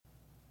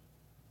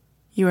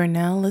You are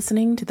now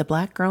listening to the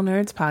Black Girl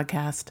Nerds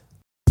podcast.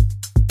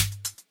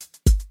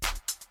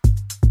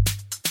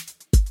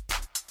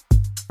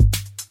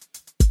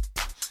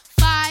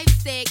 5,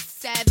 6,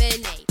 7,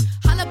 8.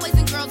 Holla boys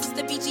and girls, it's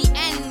the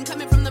BGN.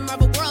 Coming from the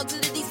Marvel world to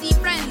the DC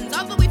friends.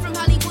 All the way from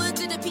Hollywood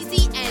to the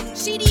PCN.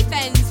 She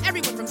defends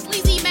everyone from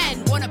sleazy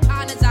men. Won't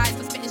apologize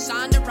for spitting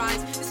Shonda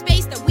rhymes. The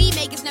space that we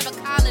make is never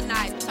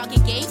colonized.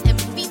 Talking games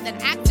and movies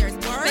and actors.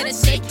 Better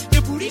shake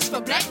your booties for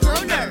Black Girl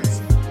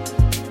Nerds.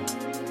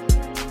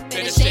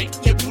 Better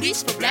shake your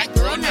booties for Black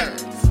Girl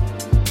Nerds.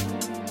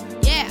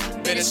 Yeah,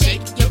 better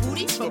shake your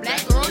booties for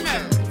Black Girl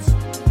Nerds.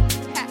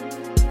 Ha.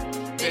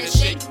 Better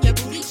shake your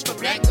booties for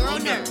Black Girl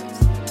Nerds.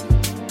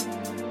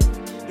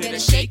 Better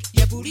shake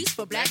your booties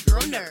for Black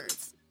Girl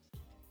Nerds.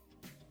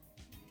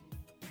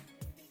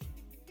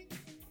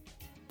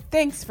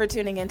 Thanks for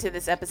tuning into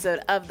this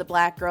episode of the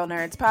Black Girl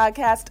Nerds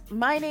podcast.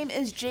 My name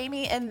is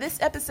Jamie, and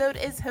this episode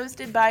is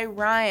hosted by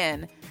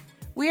Ryan.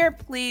 We are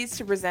pleased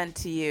to present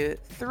to you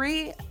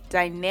 3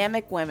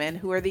 dynamic women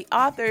who are the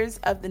authors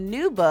of the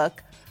new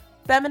book,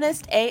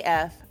 Feminist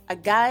AF, A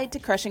Guide to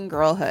Crushing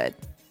Girlhood.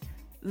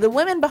 The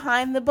women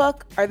behind the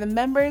book are the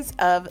members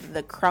of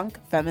the Crunk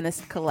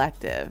Feminist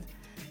Collective.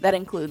 That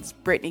includes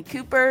Brittney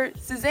Cooper,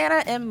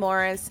 Susana M.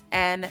 Morris,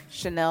 and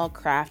Chanel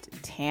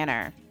Craft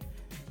Tanner.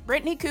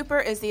 Brittney Cooper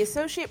is the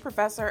Associate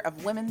Professor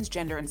of Women's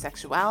Gender and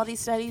Sexuality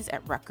Studies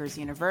at Rutgers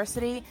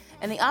University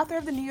and the author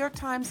of the New York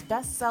Times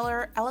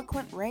bestseller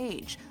Eloquent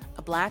Rage,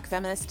 A Black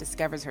Feminist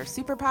Discovers Her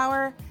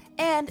Superpower,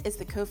 and is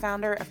the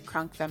co-founder of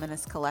Crunk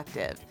Feminist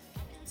Collective.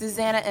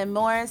 Susana M.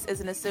 Morris is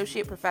an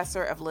Associate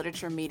Professor of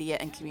Literature, Media,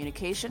 and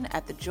Communication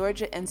at the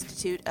Georgia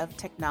Institute of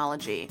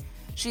Technology.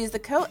 She is the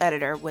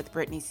co-editor with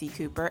Brittney C.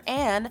 Cooper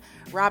and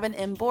Robin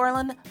M.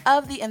 Borland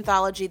of the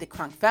anthology The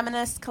Crunk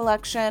Feminist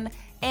Collection,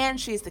 and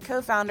she's the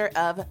co-founder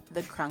of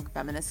the Crunk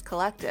Feminist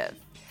Collective.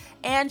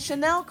 And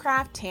Chanel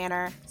Craft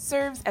Tanner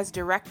serves as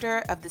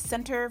director of the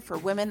Center for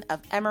Women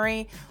of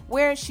Emory,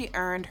 where she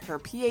earned her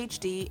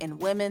PhD in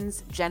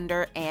Women's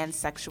Gender and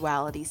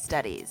Sexuality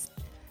Studies.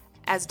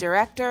 As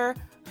director,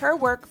 her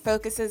work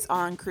focuses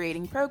on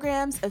creating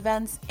programs,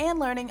 events, and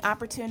learning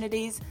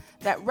opportunities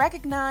that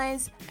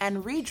recognize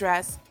and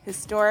redress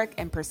historic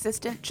and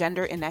persistent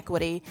gender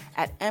inequity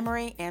at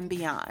Emory and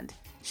beyond.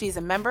 She's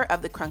a member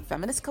of the Crunk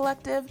Feminist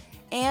Collective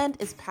and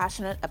is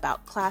passionate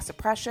about class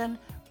oppression,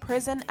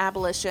 prison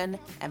abolition,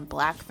 and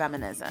Black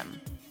feminism.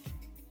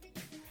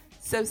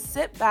 So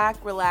sit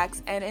back,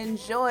 relax, and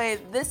enjoy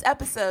this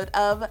episode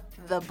of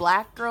the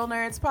Black Girl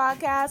Nerds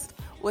podcast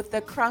with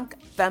the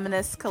Crunk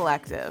Feminist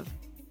Collective.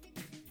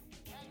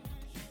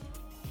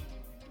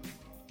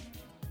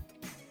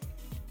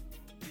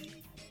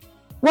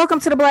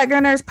 Welcome to the Black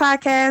Girl Nerds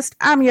podcast.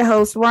 I'm your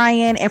host,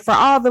 Ryan. And for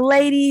all the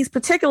ladies,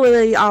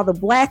 particularly all the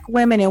Black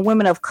women and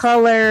women of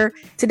color,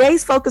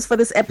 today's focus for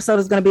this episode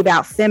is going to be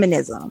about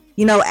feminism.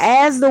 You know,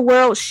 as the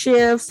world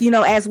shifts,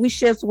 as we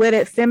shift with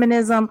it,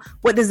 feminism,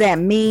 what does that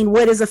mean?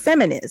 What is a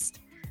feminist?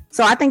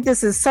 So I think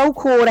this is so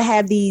cool to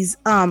have these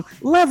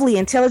lovely,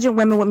 intelligent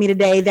women with me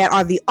today that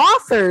are the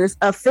authors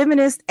of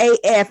Feminist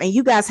AF. And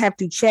you guys have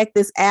to check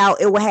this out.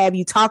 It will have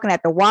you talking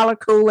at the water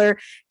cooler,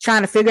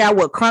 trying to figure out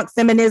what crunk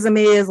feminism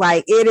is.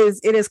 Like it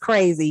is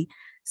crazy.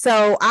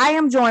 So I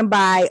am joined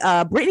by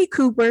Brittney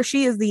Cooper.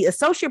 She is the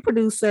associate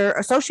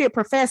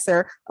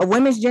professor of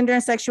Women's Gender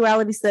and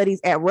Sexuality Studies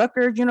at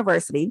Rutgers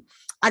University.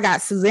 I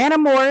got Susana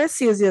Morris.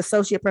 She is the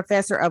associate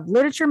professor of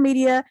Literature,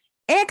 Media,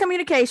 and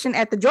Communication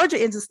at the Georgia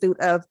Institute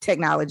of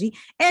Technology.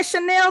 And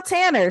Chanel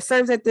Tanner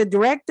serves as the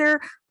director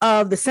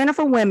of the Center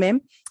for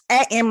Women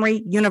at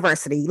Emory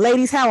University.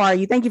 Ladies, how are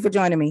you? Thank you for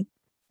joining me.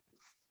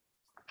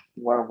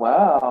 We're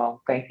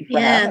well. Thank you for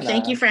having us.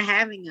 Thank you for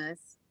having us.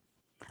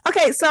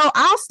 Okay, so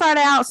I'll start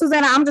out.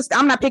 Susana,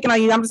 I'm not picking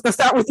on you. I'm just gonna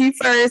start with you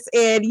first.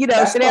 And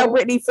Chanel, cool.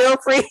 Brittney, feel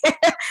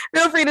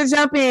free to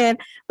jump in.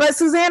 But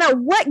Susana,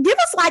 give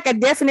us like a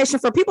definition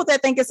for people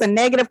that think it's a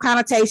negative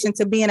connotation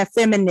to being a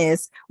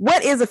feminist.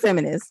 What is a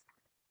feminist?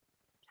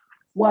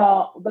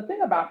 Well, the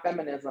thing about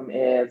feminism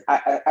is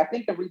I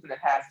think the reason it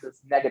has this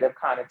negative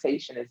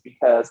connotation is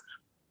because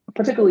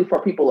particularly for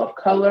people of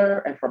color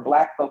and for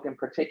Black folk in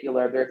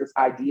particular, there's this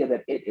idea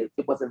that it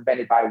was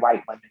invented by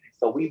white women.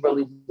 So we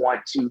really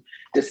want to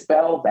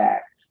dispel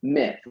that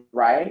myth,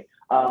 right?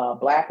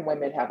 Black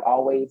women have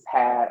always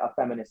had a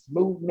feminist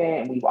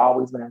movement and we've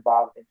always been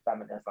involved in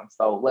feminism.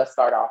 So let's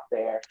start off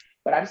there.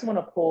 But I just want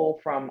to pull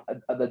from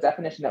the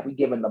definition that we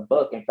give in the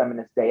book in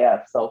Feminist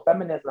AF. So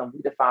feminism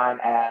we define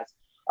as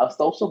a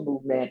social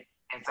movement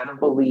and set of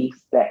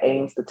beliefs that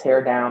aims to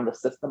tear down the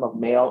system of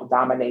male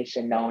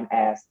domination known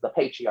as the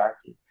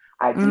patriarchy.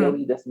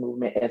 Ideally, this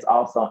movement is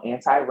also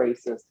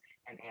anti-racist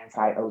and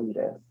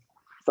anti-elitist.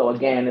 So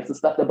again, it's the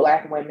stuff that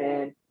Black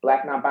women,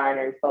 Black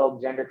non-binary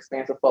folk, gender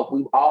expansive folk,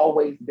 we've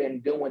always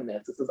been doing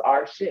this. This is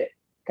our shit.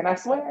 Can I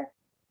swear?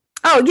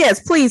 Oh, yes,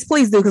 please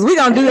do, because we're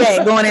going to do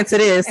that going into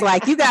this.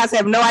 Like, you guys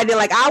have no idea.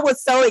 Like, I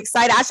was so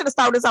excited. I should have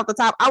started this off the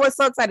top. I was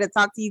so excited to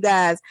talk to you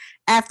guys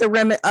after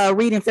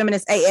reading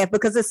Feminist AF,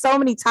 because there's so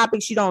many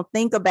topics you don't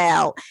think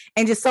about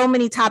and just so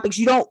many topics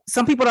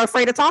some people are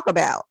afraid to talk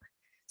about.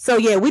 So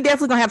yeah, we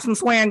definitely gonna have some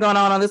swearing going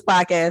on this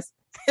podcast.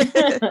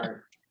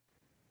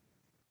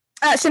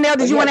 Chanel,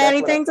 did you want to add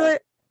anything to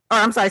it? Or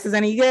I'm sorry,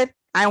 Susana, you good?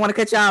 I don't want to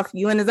cut you off.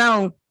 You in the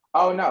zone.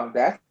 Oh no,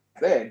 that's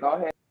it. Go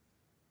ahead.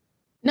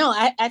 No,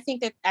 I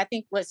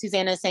think what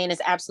Susana is saying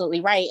is absolutely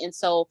right. And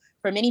so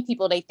for many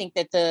people, they think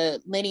that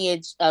the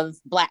lineage of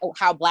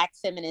how Black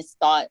feminist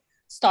thought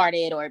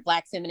started or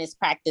Black feminist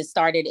practice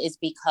started is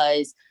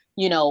because,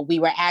 you know, we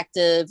were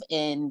active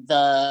in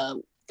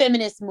the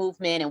feminist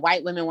movement and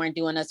white women weren't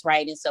doing us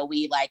right. And so were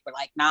like,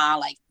 nah,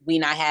 like we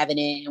not having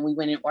it. And we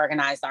went and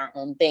organized our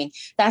own thing.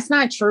 That's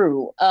not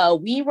true.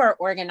 We were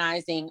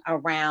organizing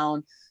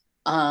around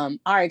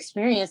our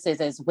experiences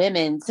as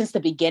women since the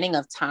beginning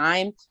of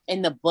time.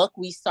 In the book,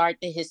 we start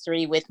the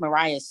history with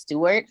Mariah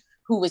Stewart,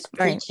 who was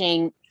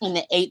preaching in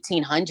the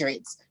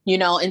 1800s, you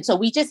know, and so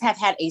we just have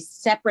had a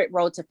separate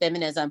road to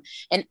feminism.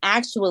 And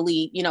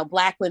actually, you know,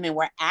 Black women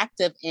were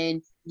active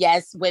in,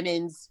 yes,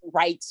 women's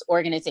rights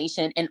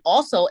organization and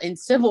also in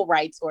civil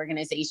rights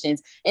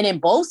organizations. And in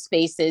both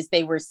spaces,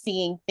 they were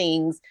seeing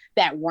things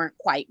that weren't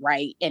quite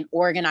right and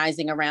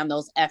organizing around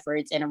those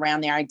efforts and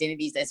around their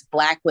identities as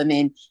Black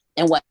women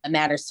and what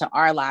matters to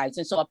our lives.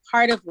 And so a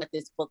part of what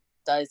this book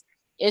does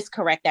is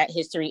correct that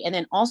history and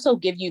then also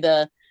give you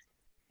the,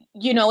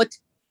 you know,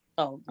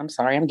 I'm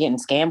sorry, I'm getting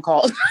scam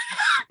calls.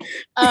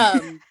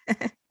 And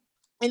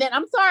then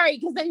I'm sorry,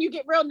 because then you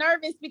get real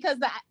nervous because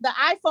the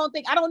iPhone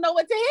thing, I don't know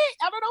what to hit.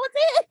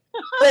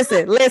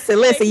 Listen.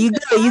 You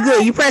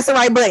good. You press the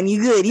right button.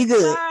 You good.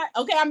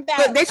 Okay, I'm back.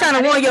 But they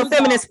trying to ruin your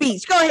feminist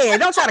speech. Go ahead.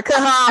 Don't try to cut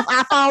her off.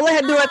 iPhone,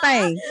 let her do her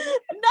thing.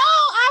 No,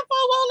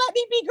 iPhone won't let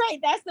me be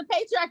great. That's the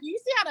patriarchy. You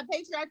see how the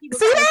patriarchy was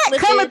see that?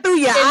 Coming through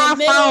your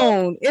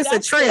iPhone. It's a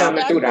trip.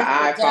 Coming through the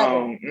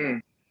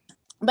iPhone.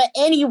 But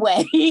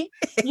anyway,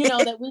 you know,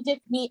 that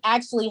we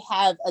actually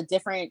have a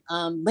different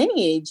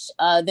lineage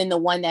than the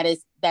one that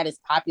is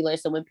popular.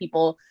 So when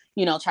people,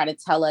 you know, try to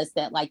tell us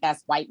that like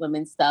that's white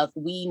women stuff,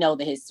 we know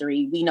the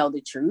history, we know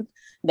the truth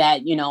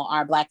that, you know,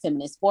 our Black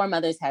feminist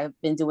foremothers have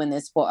been doing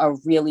this for a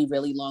really,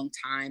 really long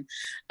time.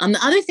 The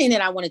other thing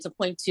that I wanted to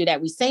point to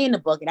that we say in the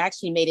book, it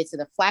actually made it to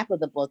the flap of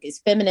the book, is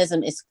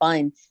feminism is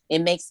fun. It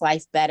makes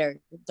life better.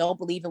 Don't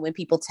believe it when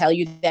people tell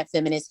you that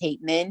feminists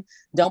hate men.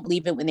 Don't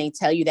believe it when they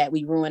tell you that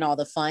we ruin all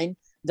the fun.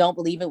 Don't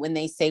believe it when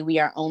they say we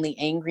are only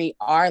angry.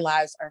 Our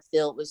lives are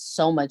filled with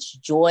so much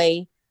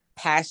joy,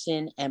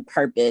 passion, and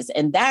purpose.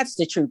 And that's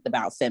the truth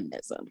about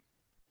feminism.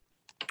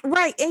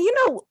 Right. And you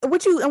know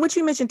what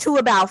you mentioned too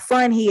about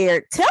fun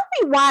here. Tell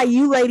me why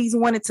you ladies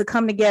wanted to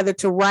come together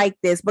to write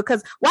this,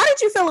 because why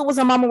did you feel it was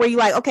a moment where you're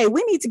like, okay,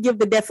 we need to give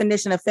the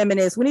definition of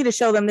feminist. We need to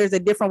show them there's a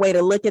different way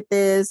to look at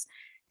this,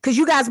 because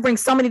you guys bring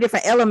so many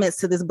different elements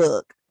to this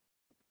book.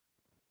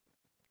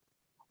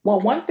 Well,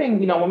 one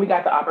thing, you know, when we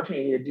got the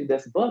opportunity to do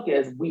this book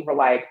is we were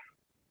like,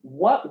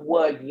 what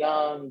would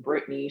young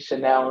Brittney,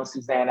 Chanel, and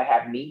Susana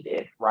have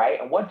needed, right?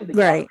 And what do the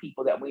young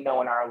people that we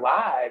know in our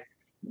lives,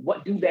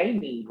 what do they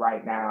need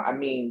right now? I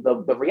mean,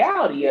 the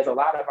reality is a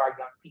lot of our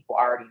young people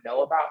already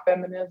know about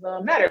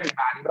feminism. Not everybody,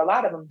 but a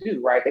lot of them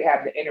do, right? They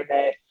have the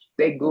internet,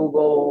 they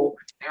Google,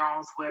 they're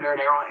on Twitter,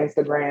 they're on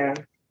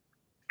Instagram,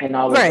 and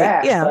all of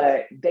that. Yeah.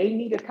 But they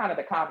needed kind of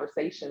the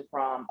conversation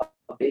from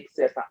a big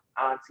sis,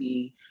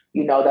 auntie,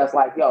 you know, that's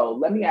like, yo,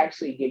 let me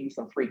actually give you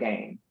some free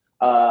game.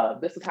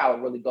 This is how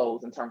it really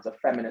goes in terms of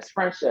feminist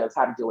friendships,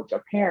 how to deal with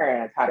your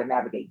parents, how to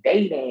navigate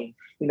dating,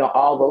 you know,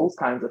 all those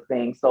kinds of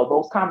things. So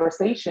those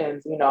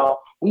conversations, you know,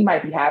 we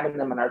might be having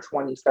them in our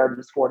 20s,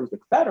 30s, 40s,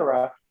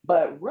 etc.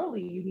 But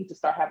really, you need to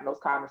start having those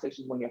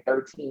conversations when you're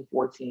 13,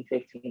 14,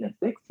 15, and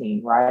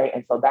 16, right?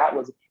 And so that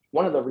was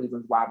one of the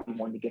reasons why we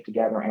wanted to get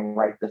together and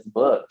write this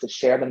book, to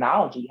share the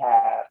knowledge we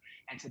have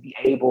and to be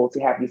able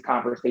to have these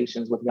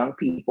conversations with young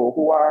people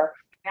who are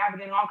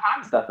navigating all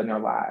kinds of stuff in their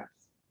lives.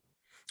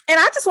 And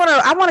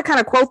I want to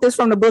kind of quote this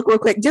from the book real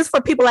quick, just for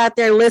people out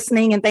there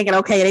listening and thinking,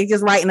 okay, they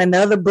just writing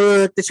another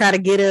book to try to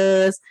get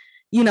us,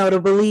 you know, to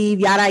believe,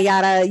 yada,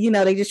 yada, you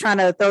know, they just trying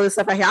to throw this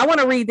stuff out here. I want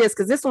to read this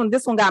because this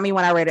one got me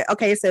when I read it.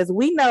 Okay, it says,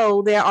 we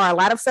know there are a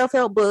lot of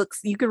self-help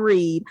books you can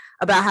read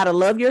about how to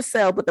love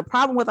yourself, but the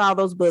problem with all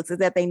those books is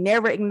that they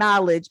never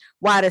acknowledge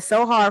why it is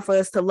so hard for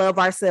us to love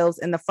ourselves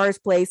in the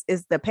first place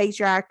is the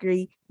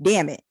patriarchy.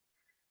 Damn it.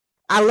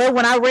 I love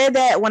when I read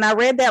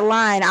that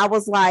line, I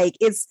was like,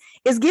 it's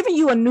giving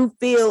you a new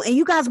feel, and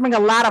you guys bring a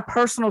lot of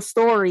personal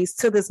stories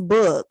to this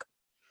book.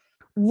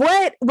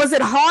 What was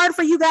it hard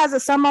for you guys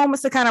at some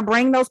moments to kind of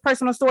bring those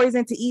personal stories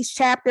into each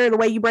chapter, the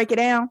way you break it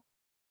down?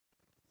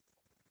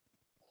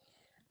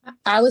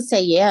 I would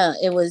say, yeah,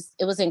 it was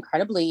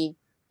incredibly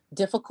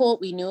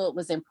difficult. We knew it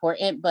was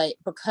important, but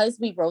because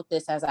we wrote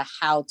this as a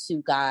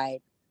how-to guide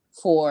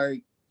for,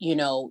 you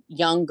know,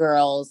 young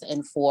girls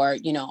and for,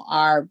 you know,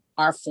 our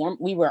form,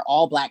 we were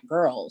all Black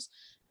girls.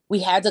 We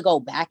had to go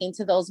back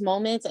into those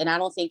moments. And I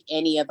don't think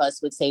any of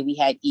us would say we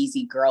had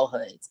easy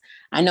girlhoods.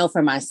 I know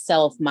for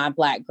myself, my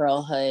Black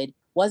girlhood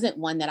wasn't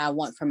one that I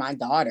want for my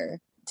daughter,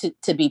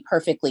 to be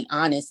perfectly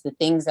honest. The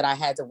things that I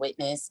had to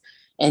witness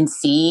and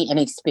see and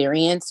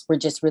experience were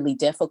just really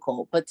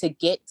difficult. But to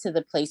get to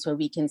the place where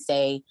we can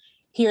say,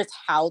 here's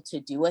how to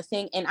do a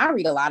thing. And I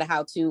read a lot of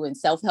how-to and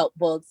self-help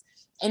books,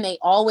 and they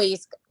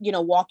always,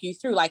 walk you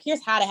through, like,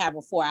 here's how to have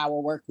a 4-hour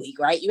work week,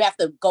 right? You have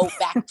to go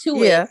back to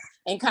Yeah. it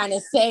and kind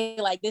of say,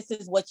 like, this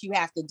is what you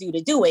have to do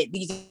it.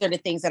 These are the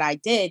things that I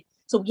did.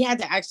 So we had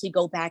to actually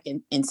go back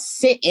and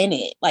sit in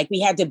it. Like, we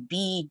had to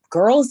be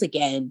girls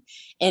again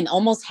and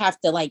almost have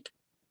to, like,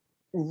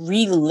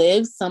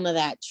 relive some of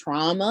that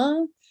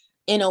trauma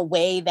in a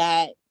way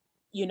that,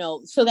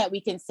 so that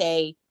we can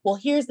say, well,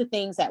 here's the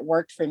things that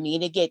worked for me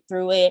to get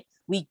through it.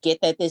 We get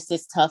that this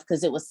is tough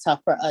because it was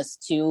tough for us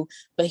too.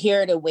 But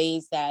here are the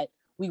ways that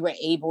we were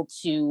able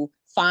to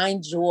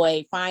find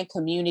joy, find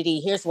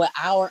community. Here's what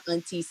our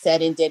auntie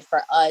said and did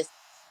for us.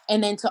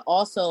 And then to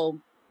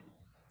also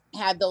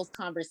have those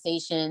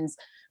conversations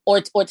or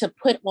to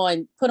put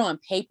on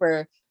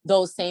paper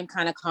those same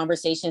kind of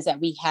conversations that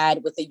we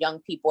had with the young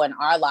people in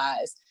our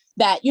lives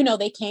that,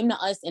 they came to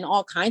us in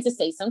all kinds of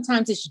states.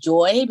 Sometimes it's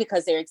joy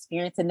because they're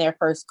experiencing their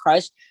first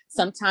crush.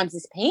 Sometimes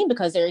it's pain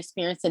because they're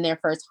experiencing their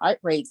first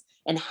heartbreaks.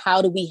 And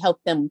how do we help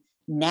them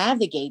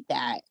navigate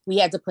that? We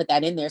had to put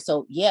that in there.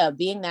 So yeah,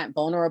 being that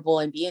vulnerable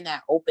and being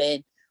that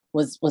open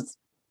was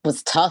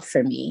tough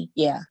for me.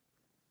 Yeah.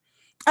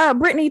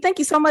 Brittney, thank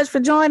you so much for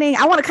joining.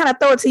 I want to kind of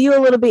throw it to you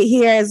a little bit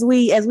here as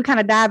we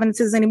kind of dive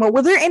into this anymore.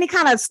 Was there any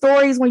kind of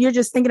stories when you're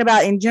just thinking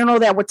about in general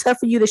that were tough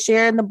for you to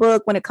share in the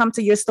book when it comes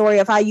to your story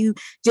of how you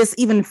just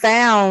even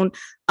found,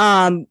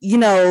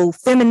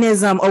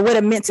 feminism or what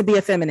it meant to be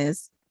a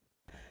feminist?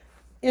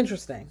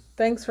 Interesting.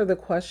 Thanks for the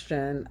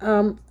question.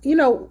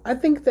 I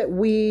think that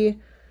we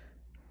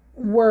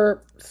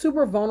were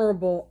super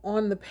vulnerable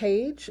on the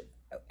page.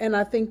 And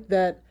I think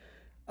that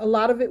a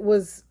lot of it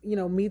was,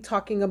 me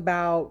talking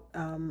about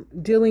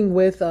dealing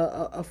with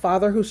a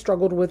father who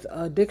struggled with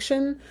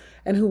addiction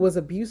and who was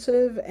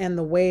abusive, and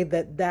the way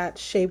that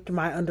shaped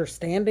my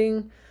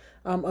understanding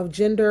of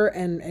gender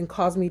and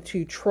caused me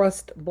to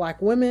trust Black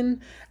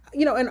women,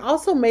 and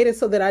also made it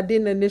so that I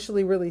didn't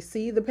initially really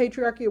see the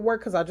patriarchy at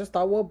work because I just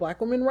thought, well, Black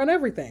women run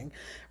everything,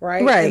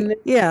 right? Right. And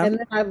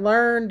then I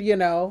learned,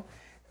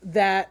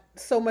 that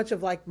so much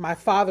of like my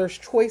father's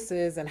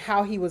choices and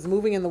how he was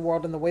moving in the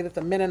world and the way that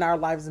the men in our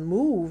lives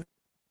moved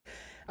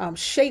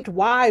shaped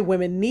why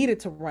women needed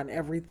to run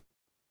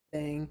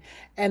everything,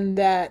 and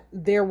that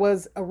there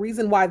was a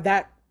reason why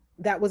that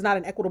was not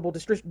an equitable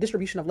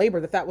distribution of labor,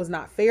 that was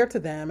not fair to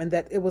them, and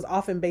that it was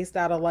often based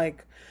out of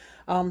like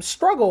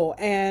struggle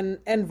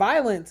and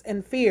violence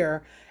and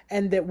fear,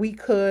 and that we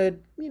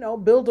could,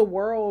 build a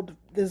world,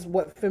 this is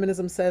what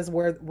feminism says,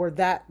 where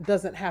that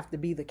doesn't have to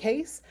be the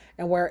case,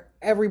 and where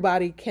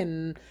everybody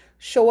can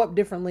show up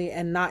differently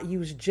and not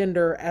use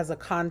gender as a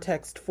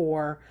context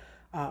for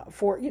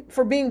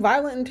being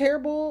violent and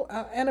terrible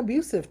and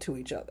abusive to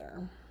each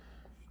other.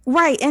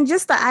 Right. And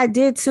just the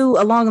idea too,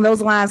 along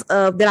those lines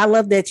of that I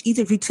love that each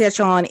of you touch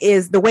on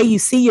is the way you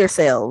see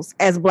yourselves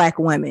as Black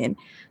women.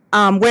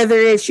 Whether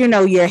it's,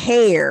 your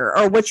hair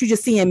or what you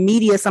just see in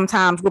media,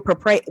 sometimes we're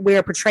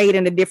portrayed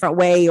in a different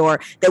way, or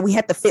that we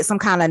have to fit some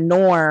kind of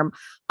norm.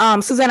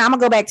 Susana, I'm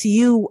gonna go back to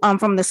you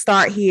from the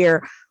start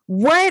here.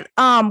 What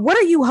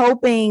are you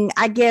hoping,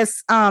 I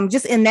guess,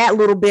 just in that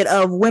little bit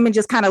of women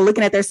just kind of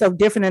looking at themselves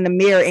different in the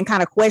mirror and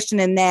kind of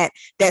questioning that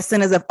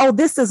sentence of, oh,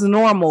 this is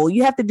normal.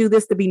 You have to do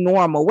this to be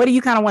normal. What do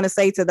you kind of want to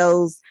say to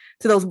those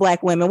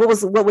Black women? What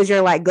was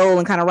your like goal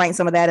in kind of writing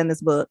some of that in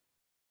this book?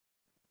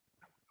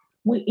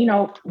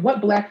 What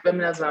Black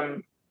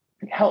feminism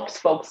helps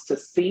folks to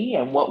see,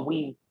 and what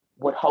we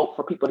would hope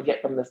for people to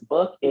get from this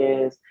book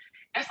is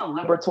it's a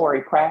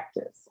liberatory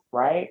practice,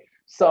 right?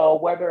 So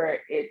whether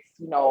it's,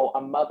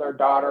 a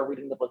mother-daughter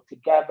reading the book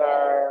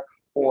together,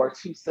 or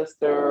two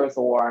sisters,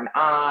 or an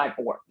aunt,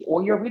 or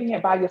you're reading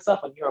it by yourself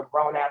and you're a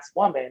grown-ass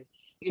woman,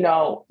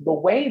 the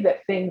way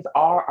that things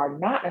are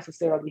not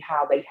necessarily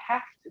how they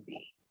have to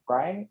be,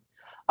 right?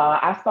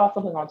 I saw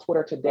something on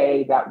Twitter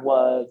today that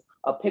was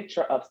a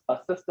picture of a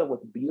sister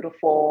with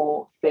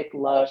beautiful, thick,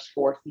 lush,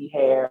 4C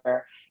hair.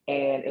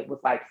 And it was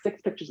like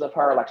 6 pictures of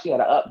her. Like she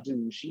had an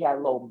updo. She had a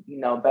little,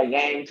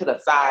 bayang to the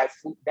side,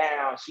 swoop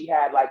down. She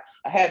had like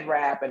a head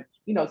wrap and,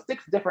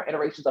 6 different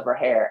iterations of her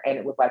hair. And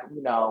it was like,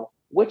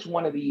 which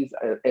one of these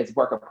is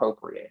work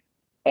appropriate?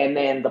 And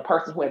then the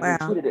person who had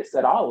retweeted it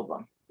said all of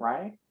them,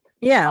 right?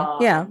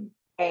 Yeah.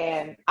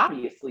 And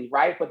obviously,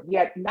 right? But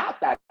yet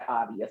not that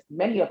obvious.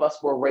 Many of us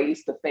were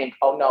raised to think,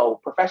 oh no,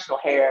 professional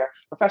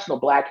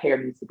Black hair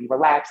needs to be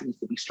relaxed, it needs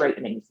to be straight,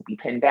 and it needs to be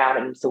pinned down,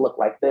 it needs to look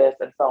like this,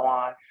 and so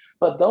on.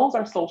 But those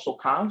are social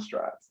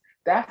constructs.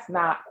 That's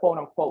not quote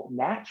unquote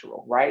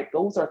natural, right?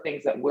 Those are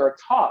things that we're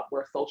taught,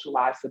 we're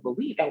socialized to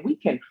believe, and we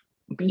can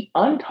be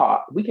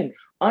untaught. We can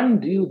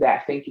undo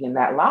that thinking and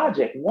that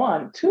logic.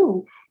 1,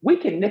 2, we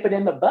can nip it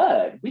in the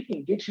bud. We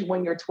can get you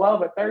when you're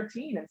 12 or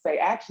 13 and say,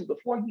 actually,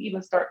 before you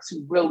even start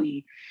to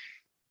really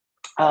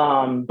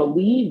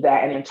believe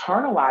that and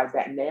internalize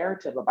that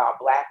narrative about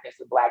Blackness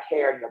and Black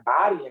hair and your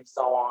body and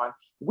so on,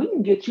 we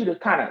can get you to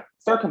kind of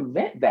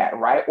circumvent that,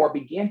 right? Or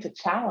begin to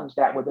challenge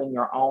that within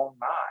your own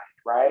mind,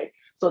 right?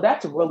 So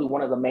that's really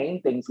one of the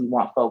main things we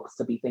want folks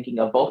to be thinking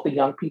of, both the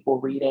young people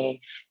reading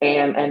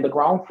and the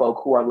grown folk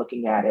who are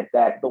looking at it,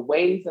 that the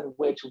ways in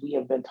which we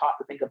have been taught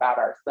to think about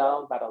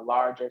ourselves by the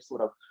larger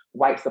sort of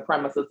white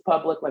supremacist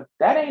public, like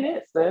that ain't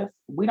it, sis.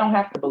 We don't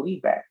have to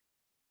believe that.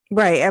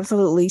 Right,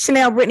 absolutely.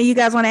 Chanel, Brittney, you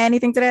guys want to add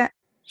anything to that?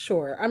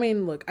 Sure. I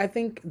mean, look, I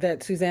think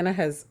that Susana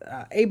has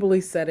ably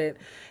said it,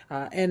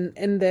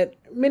 and that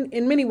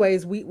in many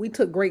ways we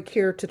took great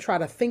care to try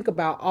to think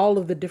about all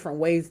of the different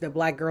ways that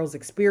Black girls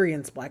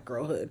experience Black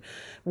girlhood,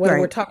 whether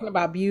we're talking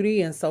about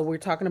beauty, and so we're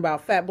talking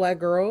about fat Black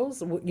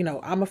girls. You know,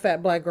 I'm a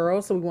fat Black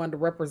girl, so we wanted to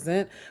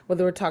represent.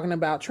 Whether we're talking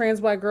about trans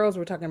Black girls,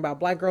 we're talking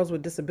about Black girls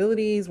with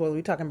disabilities, whether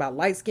we're talking about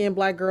light-skinned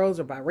Black girls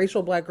or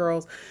biracial Black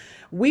girls.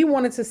 We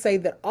wanted to say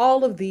that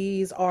all of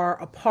these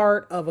are a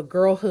part of a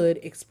girlhood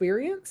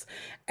experience.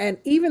 And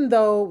even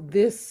though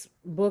this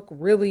book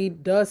really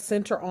does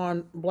center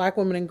on Black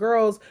women and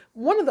girls,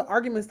 one of the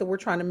arguments that we're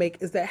trying to make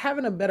is that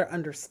having a better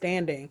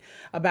understanding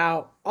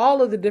about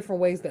all of the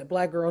different ways that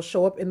Black girls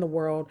show up in the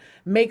world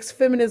makes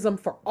feminism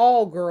for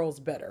all girls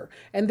better.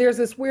 And there's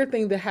this weird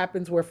thing that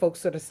happens where folks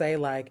sort of say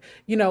like,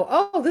 you know,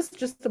 oh, this is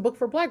just a book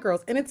for Black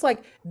girls. And it's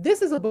like,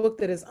 this is a book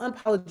that is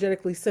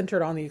unapologetically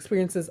centered on the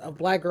experiences of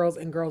Black girls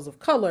and girls of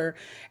color.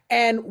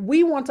 And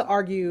we want to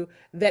argue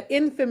that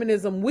in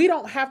feminism, we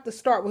don't have to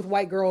start with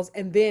white girls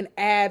and then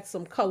add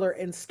some color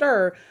and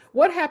stir.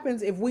 What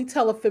happens if we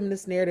tell a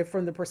feminist narrative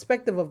from the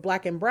perspective of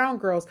Black and brown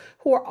girls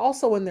who are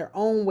also in their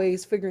own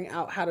ways figuring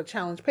out how to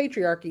challenge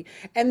patriarchy?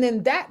 And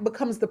then that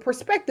becomes the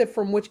perspective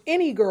from which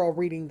any girl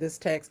reading this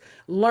text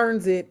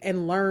learns it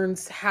and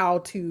learns how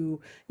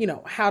to, you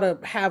know, how to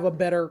have a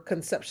better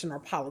conception or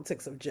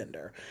politics of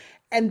gender.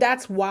 And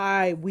that's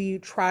why we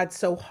tried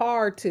so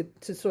hard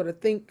to sort of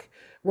think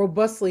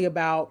robustly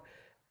about,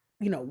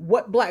 you know,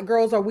 what Black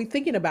girls are we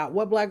thinking about?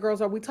 What Black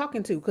girls are we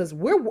talking to? Because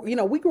we're, you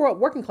know, we grew up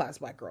working class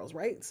Black girls,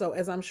 right? So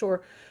as I'm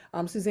sure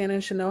Susana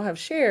and Chanel have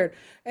shared.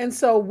 And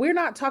so we're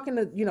not talking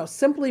to, you know,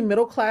 simply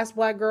middle class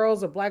Black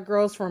girls or Black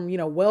girls from, you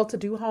know,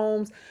 well-to-do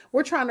homes.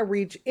 We're trying to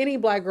reach any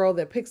Black girl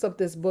that picks up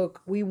this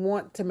book. We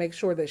want to make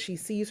sure that she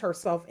sees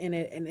herself in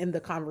it and in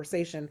the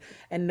conversation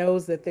and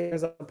knows that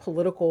there's a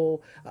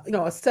political, you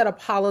know, a set of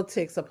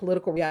politics, a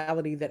political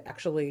reality that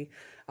actually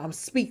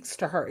speaks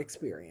to her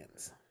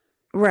experience.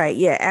 Right.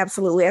 Yeah,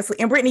 absolutely.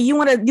 Absolutely. And Brittney, you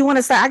want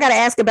to say, I got to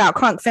ask about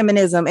Crunk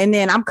feminism, and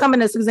then I'm coming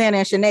to Susana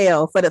and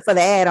Chanel for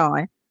the add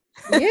on.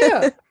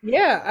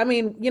 Yeah. I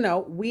mean, you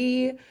know,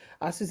 we,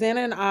 Susana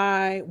and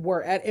I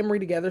were at Emory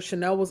together.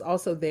 Chanel was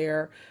also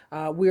there.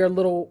 We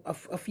are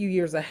a few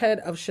years ahead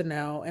of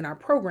Chanel in our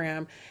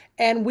program.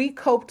 And we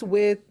coped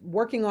with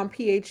working on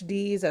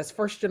PhDs as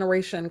first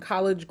generation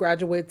college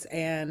graduates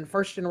and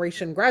first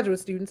generation graduate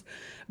students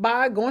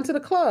by going to the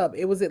club.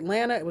 It was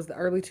Atlanta. It was the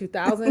early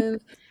 2000s.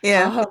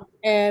 Yeah.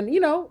 And, you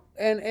know,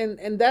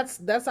 and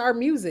that's our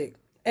music.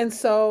 And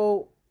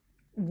so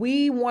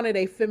we wanted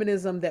a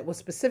feminism that was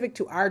specific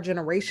to our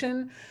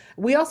generation.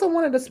 We also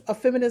wanted a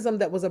feminism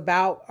that was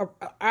about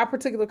our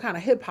particular kind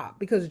of hip hop,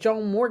 because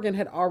Joan Morgan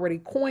had already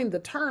coined the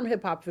term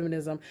hip hop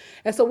feminism.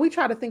 And so we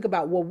try to think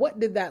about, well, what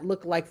did that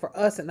look like for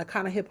us and the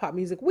kind of hip hop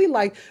music we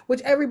like,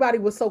 which everybody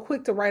was so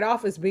quick to write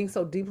off as being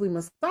so deeply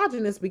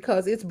misogynist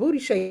because it's booty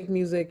shake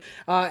music.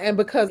 And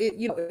because it,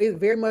 you know, it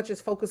very much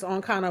is focused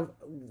on kind of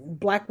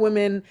Black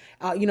women,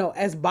 you know,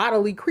 as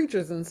bodily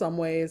creatures in some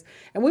ways.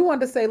 And we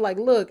wanted to say, like,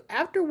 look,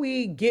 after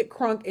we get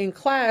crunk in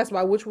class,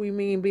 by which we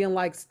mean being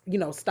like, you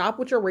know, stop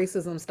with your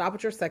racism, stop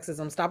with your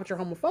sexism, stop with your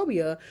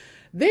homophobia,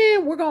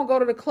 then we're going to go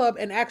to the club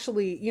and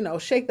actually, you know,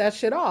 shake that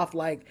shit off.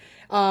 Like,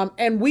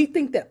 and we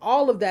think that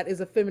all of that is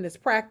a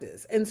feminist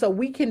practice. And so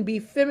we can be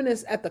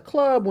feminists at the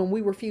club when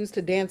we refuse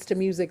to dance to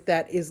music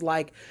that is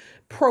like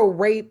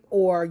pro-rape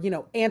or, you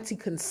know,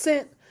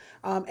 anti-consent.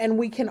 And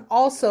we can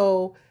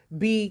also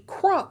be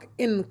crunk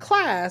in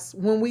class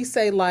when we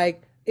say,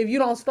 like, if you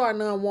don't start,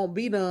 none won't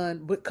be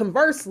done. But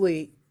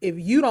conversely, if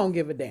you don't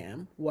give a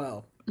damn,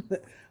 well,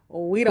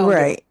 we don't.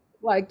 Right.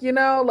 Like, you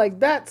know, like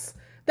that's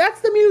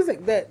the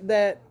music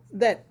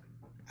that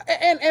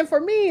and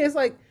for me, it's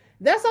like,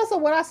 that's also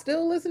what I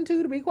still listen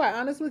to be quite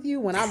honest with you,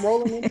 when I'm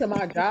rolling into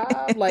my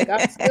job. Like,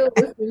 I'm still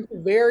listening to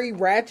very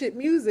ratchet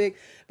music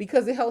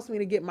because it helps me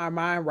to get my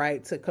mind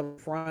right to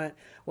confront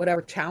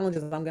whatever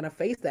challenges I'm going to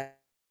face that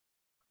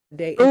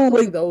day,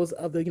 including those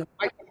of the, you know,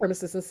 white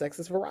supremacist and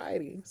sexist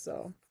variety.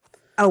 So.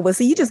 Oh, well,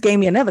 see, you just gave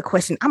me another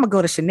question. I'm gonna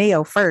go to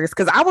Chanel first,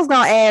 because I was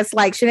gonna ask,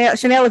 like, Chanel,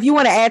 if you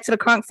want to add to the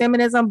crunk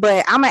feminism,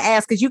 but I'm gonna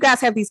ask because you guys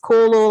have these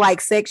cool little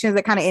like sections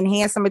that kind of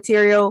enhance the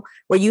material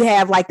where you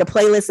have like the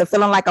playlist of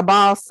feeling like a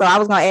boss. So I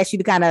was gonna ask you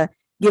to kind of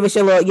give us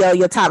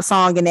your top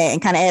song in that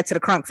and kind of add to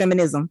the crunk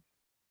feminism.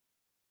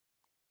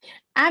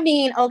 I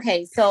mean,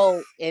 okay,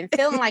 so in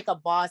feeling like a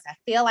boss, I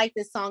feel like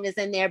this song is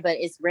in there, but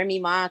it's Remy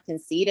Ma,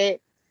 Conceited.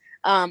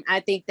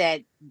 I think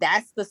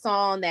that's the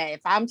song that if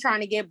I'm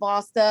trying to get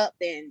bossed up,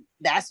 then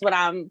that's what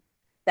I'm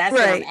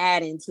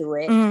adding to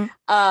it.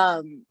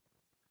 Mm-hmm.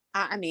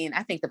 I mean,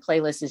 I think the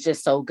playlist is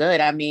just so good.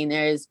 I mean,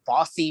 there's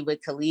Bossy with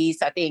Khalees.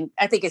 I think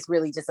it's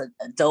really just a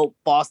dope,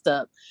 bossed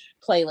up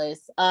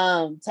playlist.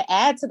 To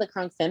add to the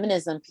Crunk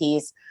feminism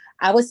piece,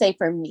 I would say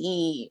for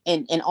me,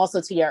 and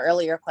also to your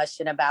earlier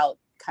question about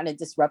kind of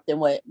disrupting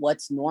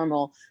what's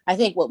normal, I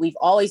think what we've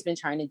always been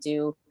trying to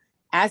do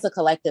as a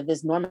collective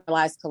is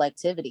normalize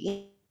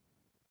collectivity.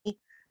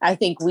 I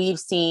think we've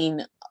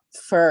seen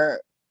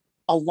for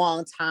a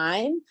long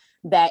time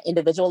that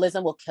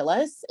individualism will kill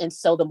us. And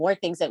so the more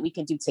things that we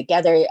can do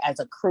together as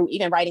a crew,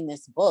 even writing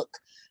this book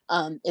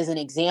is an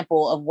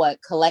example of what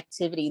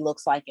collectivity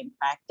looks like in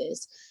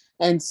practice.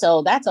 And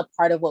so that's a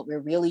part of what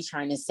we're really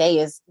trying to say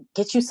is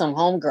get you some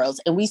homegirls.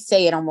 And we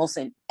say it almost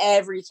in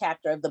every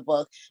chapter of the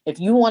book. If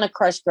you want to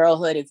crush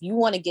girlhood, if you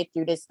want to get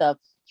through this stuff,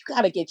 you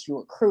got to get you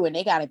a crew, and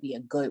they got to be a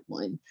good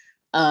one.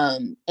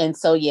 And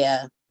so,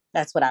 yeah,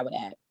 that's what I would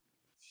add.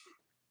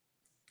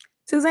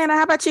 Susana,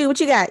 how about you? What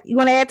you got? You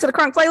want to add to the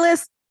Crunk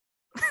playlist?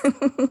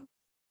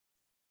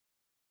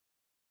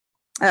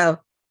 Oh,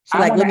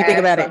 let me think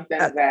about it.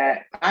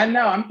 That I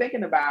know, I'm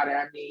thinking about it.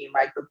 I mean,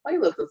 like the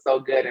playlist is so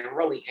good, and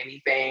really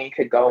anything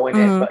could go in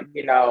it. But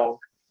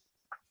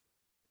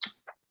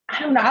I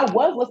don't know. I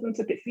was listening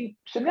to Casita.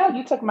 Chanel,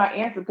 you took my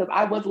answer because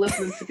I was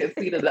listening to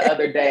Casita the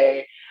other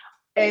day.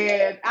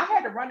 And I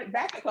had to run it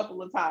back a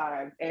couple of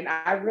times, and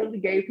I really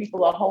gave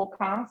people a whole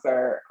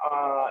concert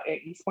in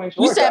East Point,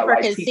 Georgia. You said for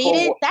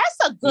Conceited? That's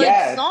a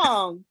good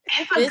song.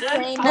 It's this a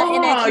good ain't song,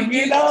 nothing that you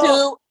used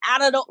to,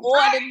 out of the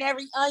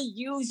ordinary,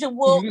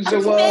 unusual. You gotta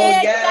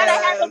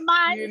have a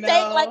mind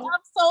state like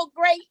I'm so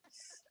great.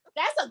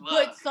 That's a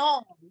good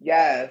song.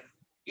 Yes.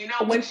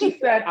 When she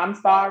said, "I'm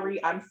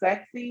sorry, I'm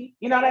sexy,"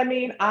 you know what I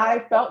mean? I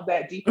felt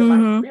that deep in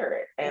my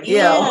spirit. And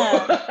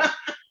so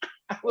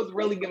I was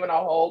really giving a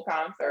whole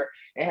concert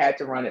and had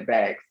to run it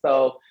back.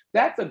 So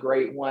that's a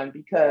great one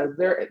because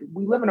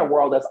we live in a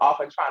world that's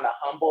often trying to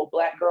humble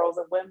Black girls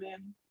and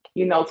women,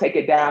 take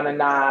it down a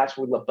notch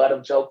with the butt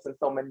of jokes in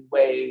so many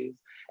ways,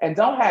 and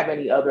don't have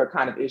any other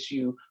kind of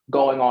issue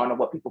going on or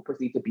what people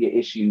perceive to be an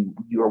issue.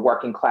 You're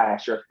working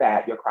class, you're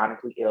fat, you're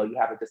chronically ill, you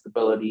have a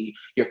disability,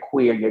 you're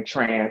queer, you're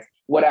trans,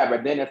 whatever.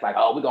 Then it's like,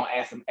 oh, we're going to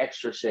add some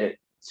extra shit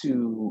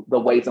to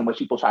the ways in which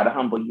people try to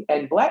humble you.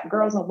 And Black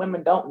girls and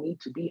women don't need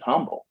to be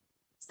humble.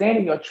 Stand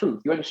in your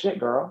truth. You're the shit,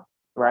 girl,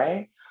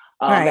 right?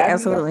 Right, that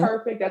absolutely. Mean you're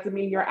perfect. Doesn't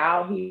mean you're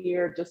out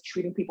here just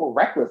treating people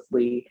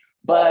recklessly,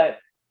 but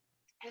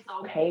it's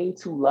okay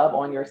to love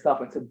on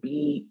yourself and to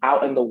be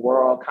out in the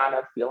world kind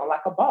of feeling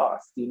like a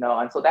boss,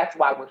 And so that's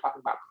why we're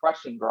talking about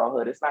crushing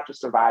girlhood. It's not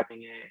just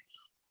surviving it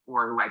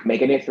or like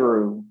making it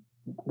through.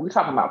 We're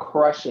talking about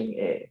crushing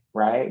it,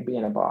 right?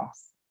 Being a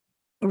boss.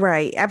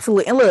 Right,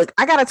 absolutely. And look,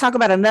 I got to talk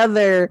about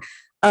another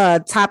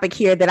topic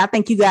here that I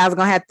think you guys are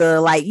gonna have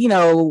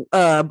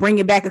to bring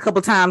it back a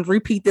couple times,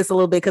 repeat this a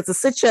little bit because it's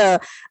such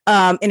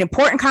an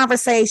important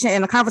conversation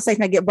and a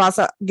conversation that get brought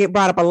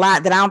up a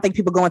lot that I don't think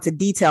people go into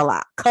detail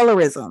on.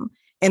 Colorism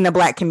in the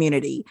Black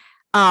community.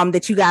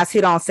 That you guys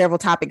hit on several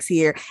topics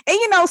here.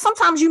 And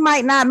sometimes you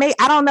might not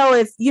I don't know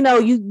if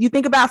you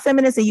think about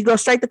feminists and you go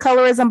straight to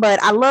colorism, but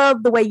I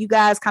love the way you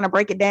guys kind of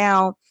break it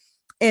down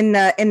in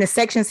the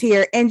sections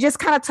here and just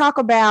kind of talk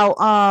about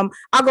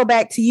I'll go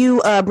back to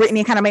you, Brittney,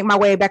 and kind of make my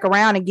way back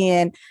around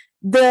again.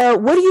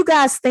 What do you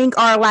guys think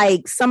are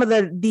like some of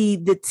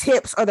the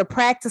tips or the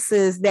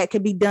practices that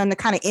could be done to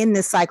kind of end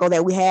this cycle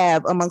that we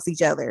have amongst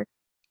each other?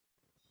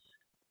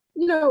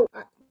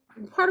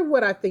 Part of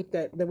what I think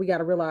that we got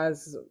to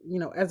realize,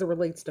 as it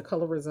relates to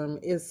colorism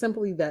is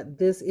simply that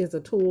this is a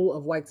tool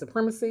of white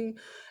supremacy,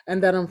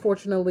 and that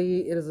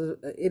unfortunately it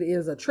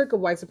is a trick of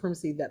white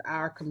supremacy that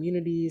our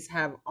communities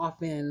have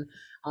often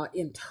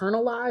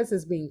internalized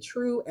as being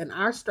true. And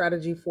our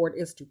strategy for it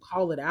is to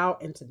call it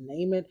out and to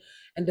name it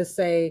and to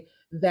say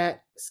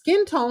that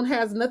skin tone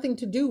has nothing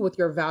to do with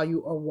your value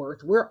or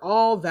worth. We're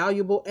all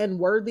valuable and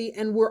worthy,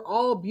 and we're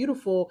all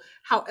beautiful,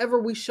 however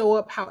we show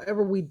up,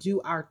 however we do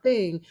our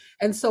thing.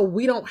 And so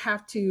we don't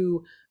have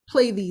to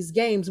play these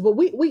games, but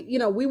we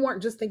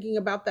weren't just thinking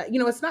about that.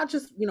 It's not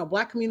just,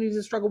 Black communities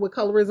that struggle with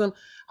colorism.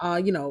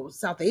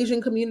 South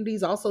Asian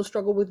communities also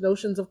struggle with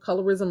notions of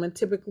colorism and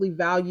typically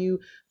value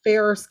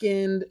fairer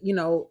skinned,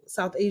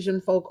 South Asian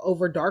folk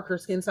over darker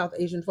skinned South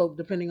Asian folk,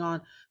 depending on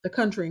the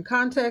country and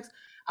context.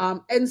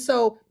 And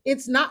so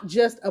it's not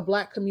just a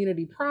Black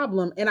community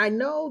problem. And I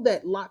know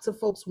that lots of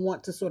folks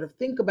want to sort of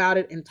think about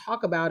it and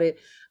talk about it.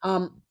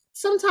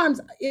 Sometimes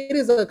it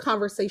is a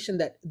conversation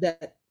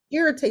that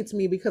irritates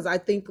me because I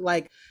think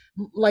like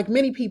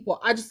many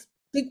people, I just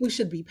think we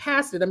should be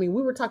past it. I mean,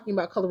 we were talking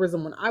about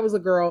colorism when I was a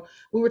girl.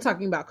 We were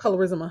talking about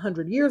colorism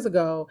 100 years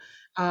ago.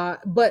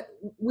 But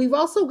we've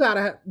also got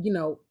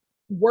to,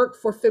 work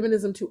for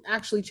feminism to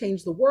actually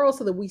change the world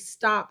so that we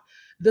stop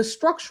the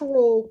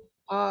structural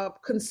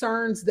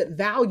concerns that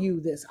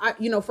value this.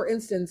 For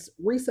instance,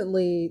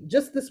 recently,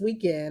 just this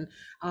weekend,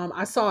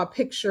 I saw a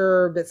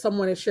picture that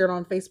someone had shared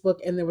on Facebook,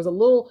 and there was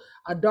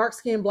a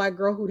dark-skinned Black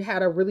girl who'd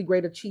had a really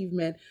great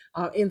achievement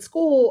in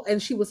school,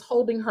 and she was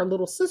holding her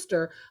little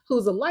sister,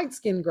 who's a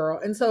light-skinned girl.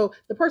 And so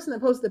the person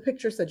that posted the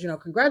picture said,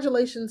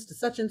 congratulations to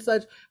such and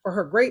such for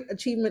her great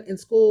achievement in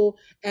school,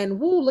 and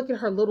woo, look at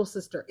her little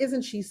sister.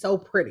 Isn't she so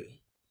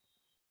pretty?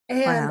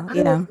 And Wow, I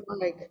yeah. was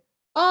like,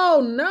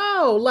 oh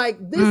no, like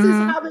this is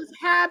how this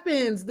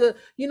happens. The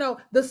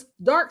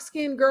dark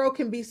skinned girl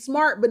can be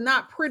smart but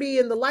not pretty,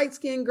 and the light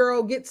skinned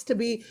girl gets to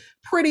be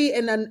pretty,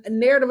 and a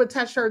narrative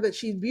attached to her that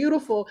she's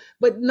beautiful,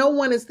 but no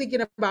one is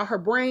thinking about her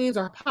brains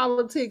or her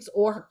politics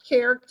or her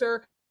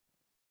character.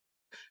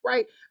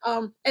 Right.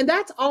 And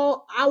that's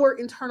all our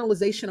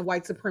internalization of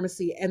white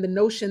supremacy and the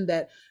notion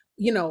that,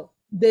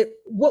 that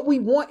what we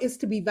want is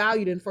to be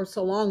valued. And for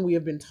so long, we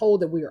have been told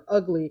that we are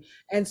ugly.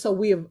 And so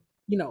we've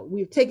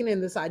taken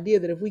in this idea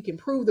that if we can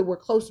prove that we're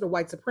closer to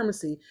white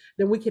supremacy,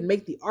 then we can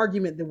make the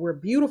argument that we're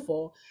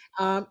beautiful.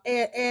 To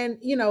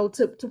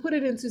put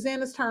it in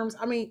Susana's terms,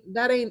 I mean,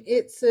 that ain't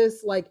it,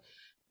 sis. Like,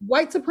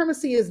 white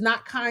supremacy is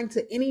not kind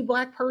to any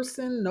Black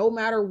person, no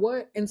matter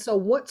what. And so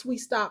once we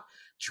stop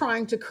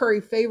trying to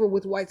curry favor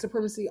with white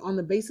supremacy on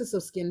the basis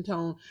of skin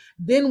tone,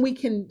 then we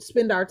can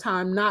spend our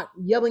time not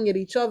yelling at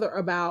each other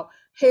about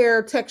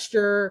hair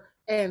texture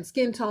and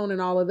skin tone and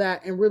all of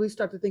that, and really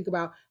start to think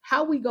about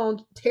how we going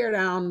to tear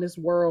down this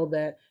world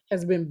that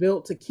has been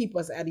built to keep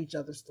us at each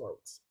other's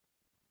throats.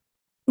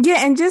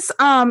 Yeah, and just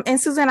and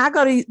Susan, I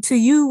go to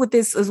you with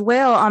this as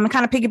well. And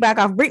kind of piggyback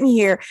off Brittney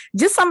here.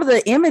 Just some of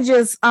the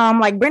images,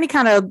 like Brittney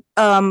kind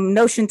of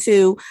notion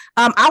too.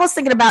 I was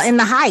thinking about In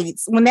the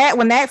Heights when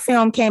that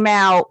film came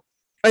out,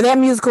 or that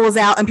musical was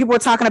out, and people were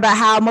talking about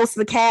how most of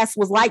the cast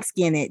was light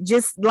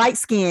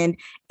skinned,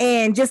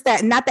 and just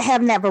that, not to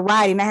having that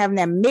variety, not having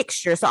that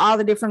mixture, so all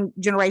the different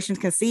generations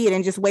can see it,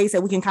 and just ways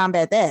that we can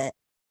combat that.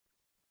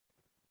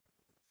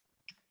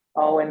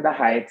 Oh, In the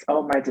Heights.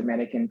 Oh, my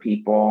Dominican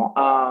people.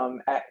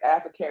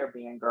 As a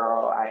Caribbean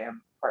girl, I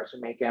am part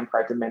Jamaican,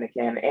 part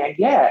Dominican. And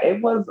yeah, I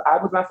was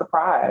not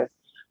surprised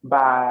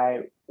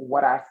by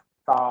what I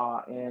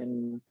saw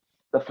in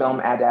the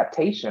film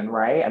adaptation,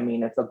 right? I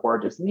mean, it's a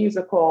gorgeous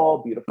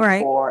musical, beautiful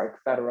score, et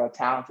cetera,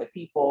 talented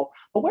people.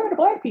 But where are the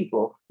Black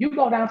people? You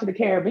go down to the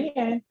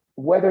Caribbean,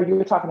 whether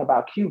you're talking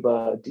about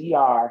Cuba,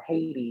 DR,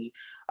 Haiti,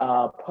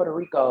 Puerto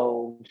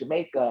Rico,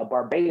 Jamaica,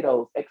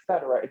 Barbados, et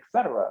cetera, et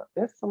cetera.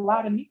 There's a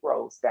lot of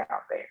Negroes down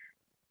there.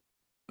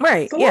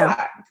 Right. It's a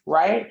lot,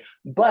 right?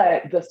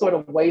 But the sort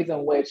of ways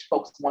in which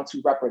folks want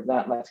to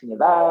represent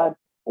Latinidad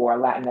or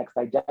Latinx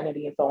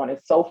identity and so on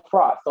is so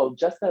fraught. So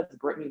just as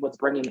Brittney was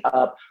bringing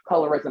up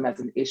colorism as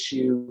an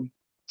issue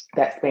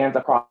that spans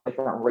across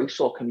different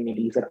racial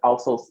communities, it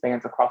also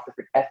spans across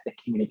different ethnic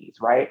communities,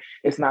 right?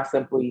 It's not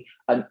simply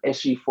an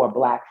issue for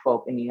Black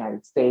folk in the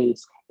United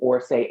States or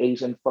say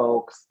Asian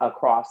folks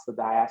across the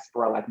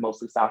diaspora, like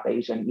mostly South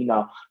Asian,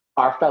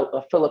 our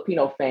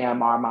Filipino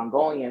fam, our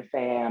Mongolian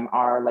fam,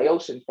 our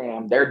Laotian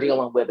fam, they're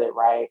dealing with it,